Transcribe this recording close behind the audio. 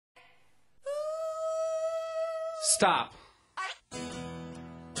Stop.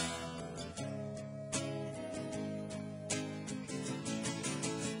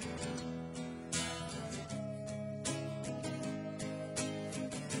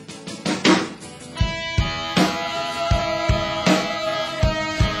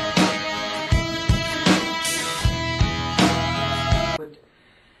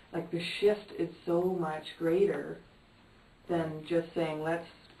 Like the shift is so much greater than just saying let's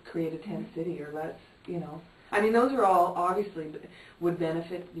create a tent city, or let's, you know, I mean those are all obviously would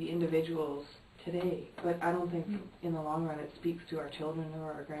benefit the individuals today, but I don't think in the long run it speaks to our children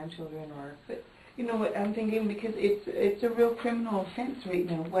or our grandchildren or. But you know what I'm thinking, because it's a real criminal offense right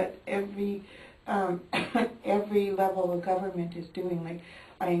now what every every level of government is doing. Like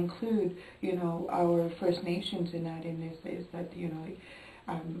I include, you know, our First Nations in that, in this, is that, you know,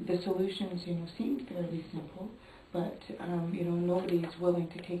 the solutions, you know, seem fairly simple, but you know, nobody is willing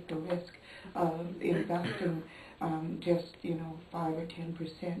to take the risk of investing just, you know, 5 or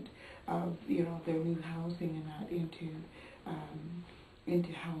 10% of, you know, their new housing and that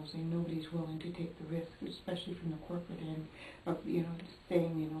into housing. Nobody's willing to take the risk, especially from the corporate end, of, you know,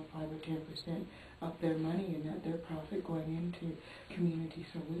 saying, you know, 5 or 10% of their money and their profit going into community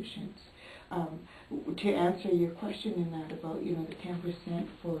solutions. To answer your question in that about, you know, the 10%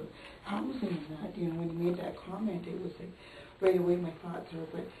 for housing and that, you know, when you made that comment, it was like right away my thoughts are,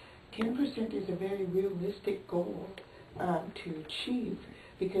 but 10% is a very realistic goal to achieve,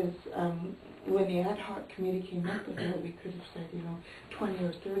 because when the ad hoc committee came up with it, we could have said, you know, 20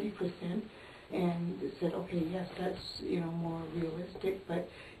 or 30%, and said, okay, yes, that's, you know, more realistic, but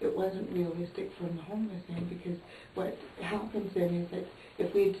it wasn't realistic from the homeless end, because what happens then is that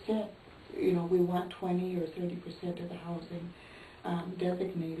if we'd said, you know, we want 20 or 30% of the housing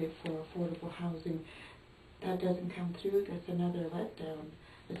designated for affordable housing, that doesn't come through. That's another letdown.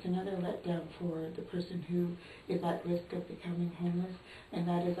 It's another letdown for the person who is at risk of becoming homeless, and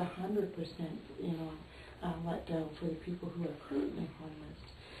that is 100%, you know, letdown for the people who are currently homeless.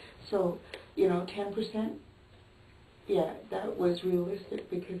 So, you know, 10%, yeah, that was realistic,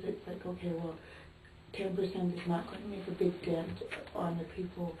 because it's like, okay, well, 10% is not going to make a big dent on the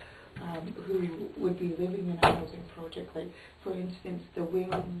people who would be living in a housing project. Like, for instance, the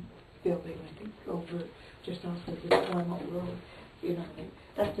Wing building, I think, over just off of the Claremont Road, you know,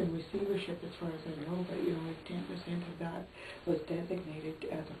 that's in receivership as far as I know, but, you know, if 10% of that was designated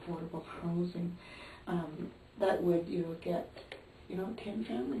as affordable housing, that would, you know, get, you know, 10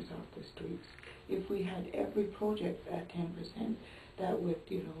 families off the streets. If we had every project at 10%, that would,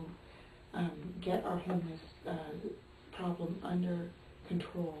 you know, get our homeless problem under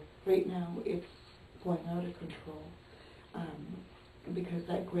control. Right now, it's going out of control because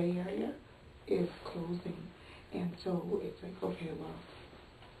that gray area is closing. And so it's like, okay,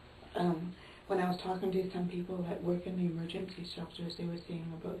 well, when I was talking to some people that work in the emergency shelters, they were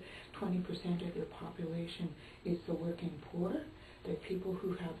saying about 20% of their population is the working poor. They're people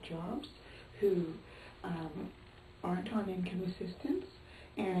who have jobs, who aren't on income assistance,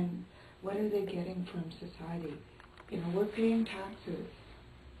 and what are they getting from society? You know, we're paying taxes.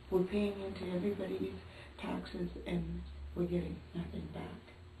 We're paying into everybody's taxes, and we're getting nothing back.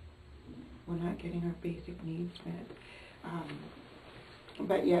 We're not getting our basic needs met.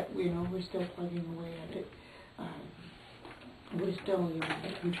 But yet, you know, we're still plugging away at it. We're still, you know,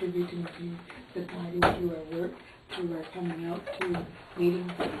 contributing to society through our work, through our coming out to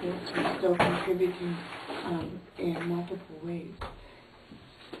meetings like this. We're still contributing in multiple ways.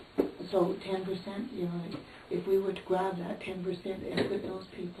 So 10%, you know, if we were to grab that 10% and put those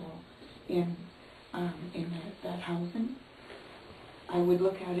people in that housing, I would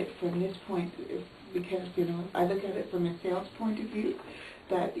look at it from this point, because, you know, I look at it from a sales point of view,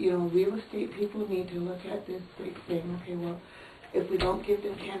 that, you know, real estate people need to look at this like saying, okay, well, if we don't give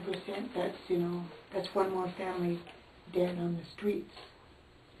them 10%, that's, you know, that's one more family dead on the streets.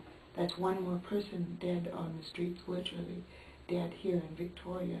 That's one more person dead on the streets, literally dead here in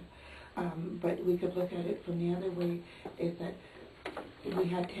Victoria. But we could look at it from the other way, is that if we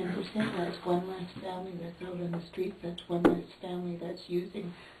had 10%, that's one less family that's out on the streets, that's one less family that's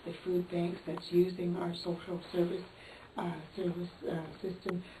using the food banks, that's using our social service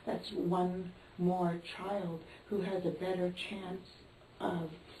system, that's one more child who has a better chance of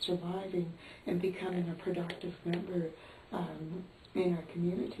surviving and becoming a productive member in our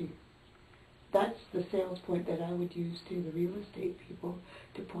community. That's the sales point that I would use to the real estate people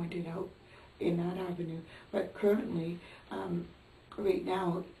to point it out in that avenue. But currently, right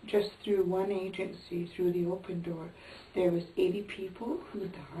now, just through one agency, through the Open Door, there was 80 people who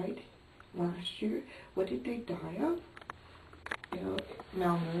died last year. What did they die of? You know,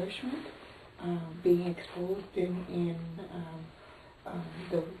 malnourishment, being exposed in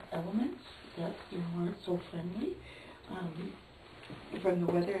the elements that aren't so friendly, from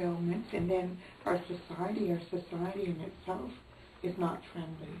the weather elements, and then our society in itself is not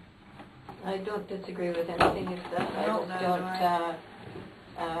friendly. I don't disagree with anything you said. I No, just neither don't, do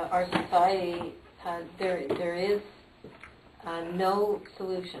I. our society, there is no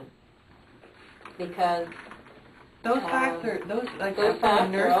solution, because Those facts are, those, like, those from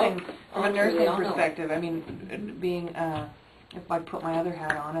a facts are all- nursing we all know. perspective, I mean, being, if I put my other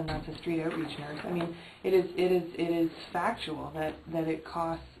hat on, and that's a street outreach nurse, I mean, it is factual that it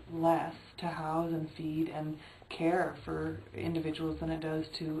costs less to house and feed and care for individuals than it does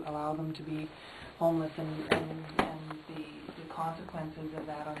to allow them to be homeless, and the consequences of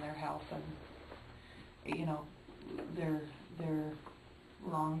that on their health and, you know, their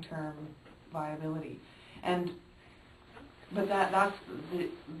long-term viability. But that's the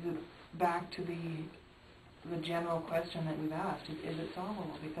back to the general question that we've asked, is it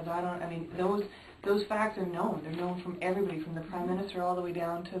solvable? Because I mean, those facts are known. They're known from everybody, from the Prime Minister all the way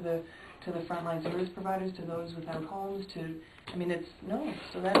down to the frontline service providers, to those without homes, I mean, it's known.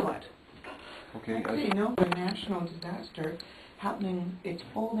 So then what? Okay. Actually, no, a national disaster happening, it's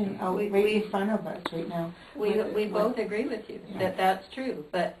folding out We- right in front of us right now. we both agree with you that that's true,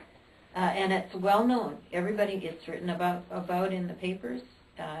 but and it's well known. Everybody gets written about in the papers.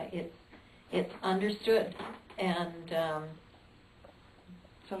 It's understood, and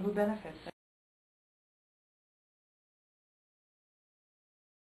So who benefits?